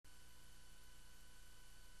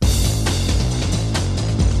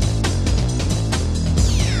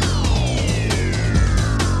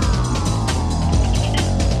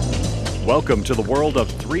Welcome to the world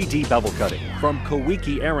of 3D bevel cutting from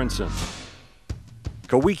Koike Aronson.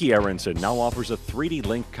 Koike Aronson now offers a 3D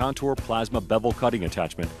Link Contour Plasma Bevel Cutting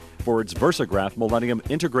Attachment for its VersaGraph Millennium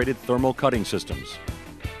Integrated Thermal Cutting Systems.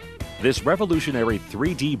 This revolutionary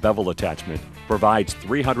 3D bevel attachment provides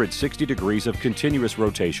 360 degrees of continuous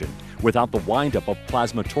rotation without the windup of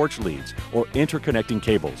plasma torch leads or interconnecting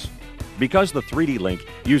cables. Because the 3D Link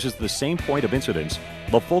uses the same point of incidence,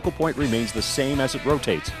 the focal point remains the same as it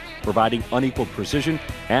rotates, providing unequaled precision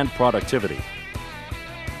and productivity.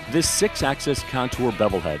 This 6-axis contour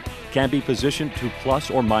bevel head can be positioned to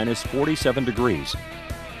plus or minus 47 degrees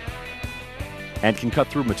and can cut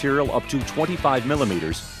through material up to 25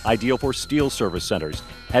 millimeters, ideal for steel service centers,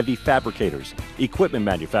 heavy fabricators, equipment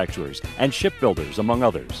manufacturers, and shipbuilders, among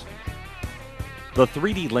others. The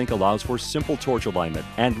 3D Link allows for simple torch alignment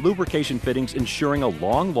and lubrication fittings, ensuring a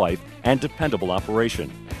long life and dependable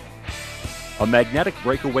operation. A magnetic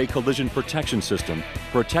breakaway collision protection system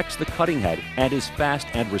protects the cutting head and is fast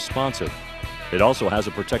and responsive. It also has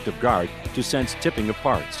a protective guard to sense tipping of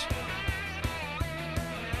parts.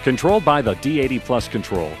 Controlled by the D80 Plus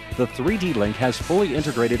control, the 3D Link has fully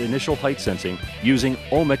integrated initial height sensing using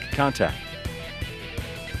ohmic contact.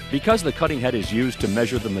 Because the cutting head is used to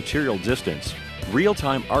measure the material distance,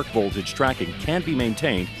 real-time arc voltage tracking can be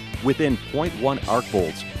maintained within 0.1 arc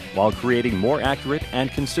volts while creating more accurate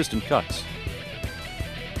and consistent cuts.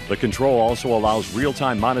 The control also allows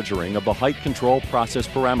real-time monitoring of the height control process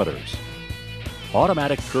parameters.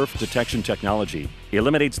 Automatic kerf detection technology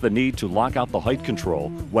eliminates the need to lock out the height control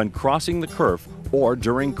when crossing the kerf or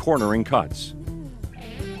during cornering cuts.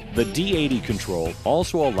 The D80 control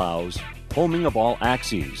also allows homing of all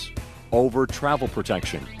axes, over travel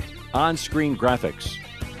protection, on-screen graphics,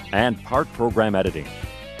 and part program editing.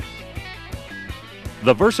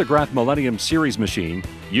 The VersaGraph Millennium Series machine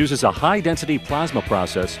uses a high-density plasma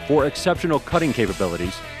process for exceptional cutting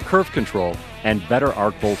capabilities, kerf control, and better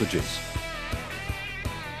arc voltages.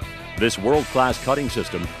 This world-class cutting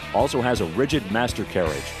system also has a rigid master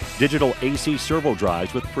carriage, digital AC servo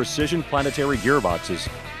drives with precision planetary gearboxes,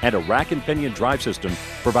 and a rack and pinion drive system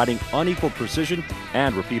providing unequaled precision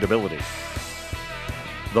and repeatability.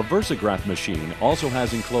 The VersaGraph machine also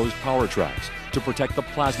has enclosed power tracks to protect the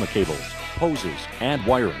plasma cables, hoses, and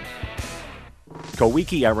wiring.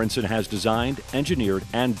 Koike Aronson has designed, engineered,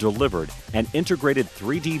 and delivered an integrated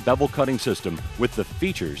 3D bevel cutting system with the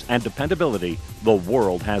features and dependability the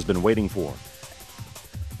world has been waiting for.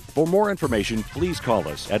 For more information, please call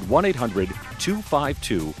us at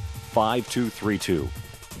 1-800-252-5232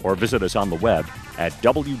 or visit us on the web at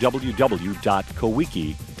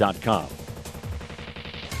www.koike.com.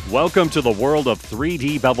 Welcome to the world of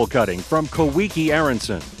 3D bevel cutting from Koike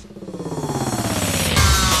Aronson.